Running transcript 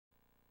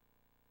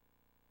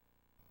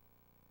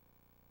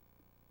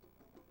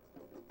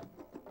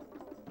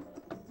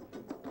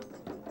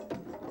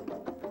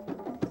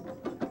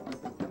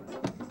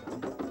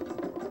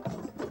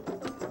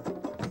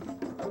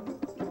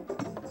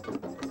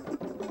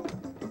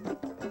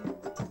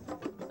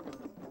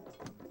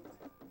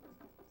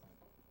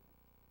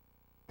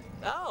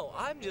Oh,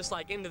 I'm just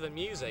like into the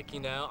music, you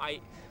know.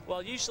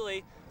 Well,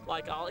 usually,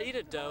 like I'll eat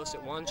a dose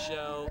at one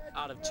show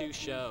out of 2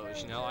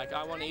 shows, you know. Like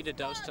I want to eat a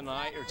dose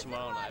tonight or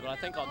tomorrow night, but I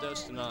think I'll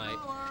dose tonight.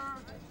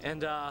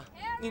 And,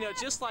 you know,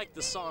 just like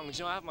the songs,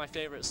 you know, I have my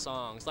favorite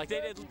songs. Like they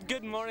did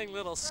Good Morning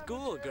Little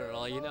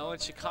Schoolgirl, you know, in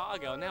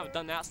Chicago, and they haven't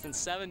done that since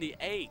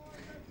 '78.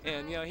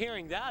 And, you know,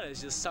 hearing that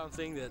is just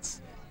something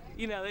that's,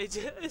 you know,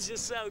 it's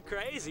just so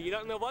crazy. You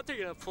don't know what they're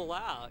going to pull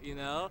out, you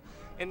know?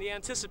 And the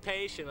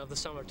anticipation of the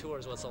summer tour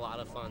is what's a lot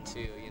of fun,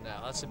 too, you know?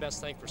 That's the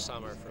best thing for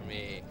summer for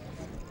me.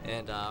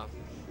 And,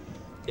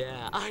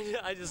 yeah,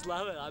 I just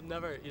love it. I've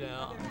never, you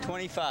know.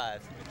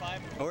 25,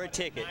 or a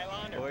ticket,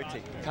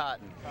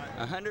 cotton.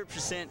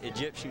 100%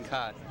 Egyptian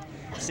cotton.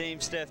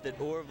 Same stuff that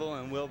Orville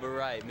and Wilbur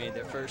Wright made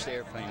their first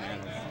airplane out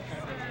of.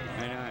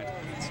 I know.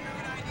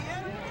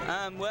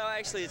 Well,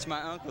 actually, it's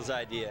my uncle's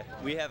idea.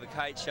 We have a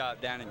kite shop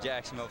down in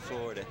Jacksonville,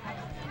 Florida,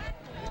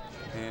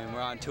 and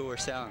we're on tour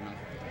selling them.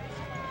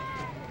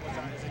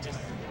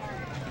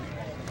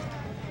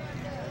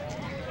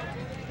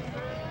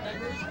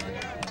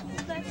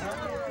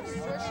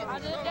 I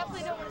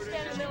definitely don't want to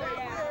stand in the middle.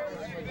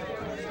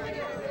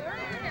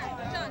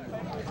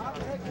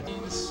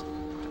 Beans,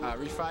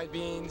 refried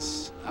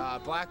beans,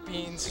 black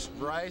beans,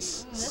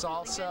 rice,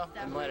 salsa,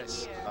 and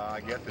lettuce. I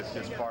guess it's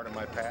just part of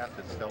my past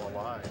that's still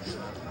alive.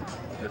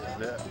 This is it.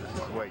 This is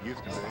the way it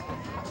used to be.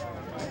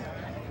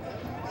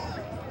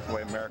 It's the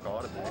way America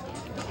ought to be.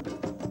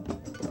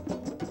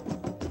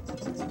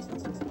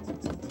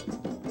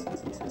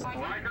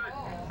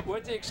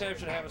 With the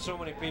exception of having so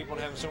many people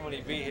and having so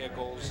many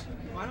vehicles,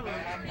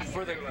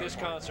 for this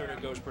concert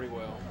it goes pretty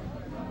well.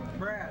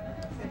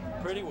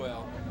 Pretty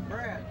well.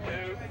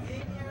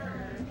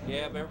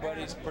 Yeah, but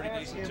everybody's pretty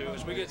decent to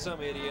us. We get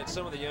some idiots,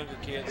 some of the younger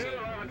kids that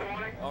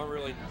aren't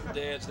really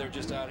dads, they're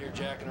just out here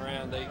jacking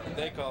around.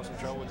 They cause some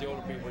trouble. With the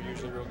older people are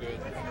usually real good.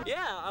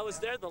 Yeah, I was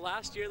there the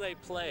last year they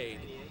played.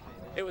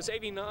 It was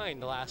 '89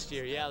 the last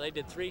year. Yeah, they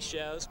did 3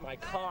 shows. My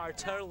car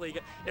totally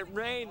it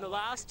rained the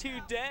last 2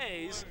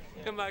 days,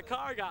 and my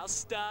car got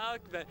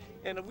stuck.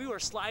 And we were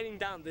sliding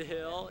down the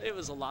hill. It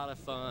was a lot of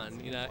fun.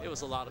 You know, it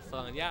was a lot of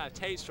fun. Yeah, I have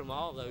tapes from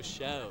all of those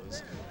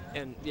shows.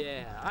 And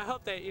yeah, I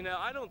hope that, you know,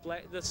 I don't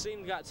blame. The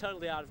scene got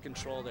totally out of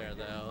control there,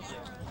 though.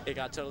 It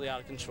got totally out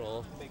of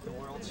control. Make the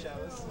world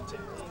shows.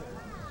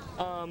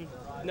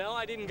 No,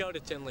 I didn't go to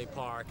Tinley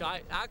Park.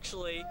 I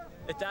actually,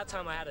 at that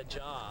time, I had a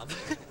job.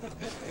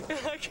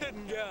 I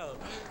couldn't go.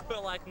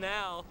 But like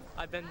now,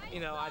 I've been, you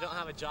know, I don't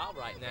have a job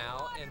right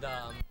now, and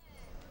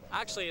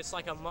actually, it's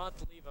like a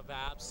month leave of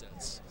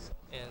absence,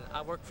 and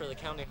I work for the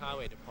county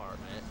highway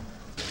department.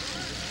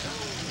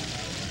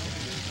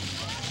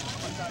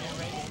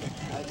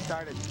 I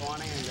start at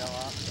 20 and go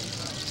up.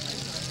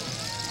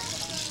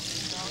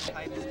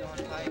 Pipes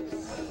doing pipes.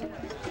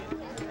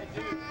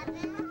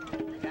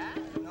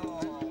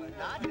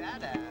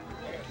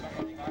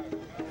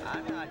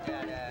 I'm not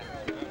Dada.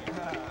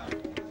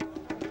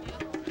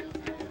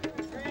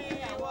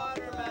 Free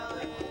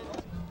watermelon.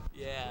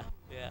 Yeah,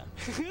 yeah.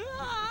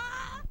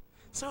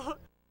 So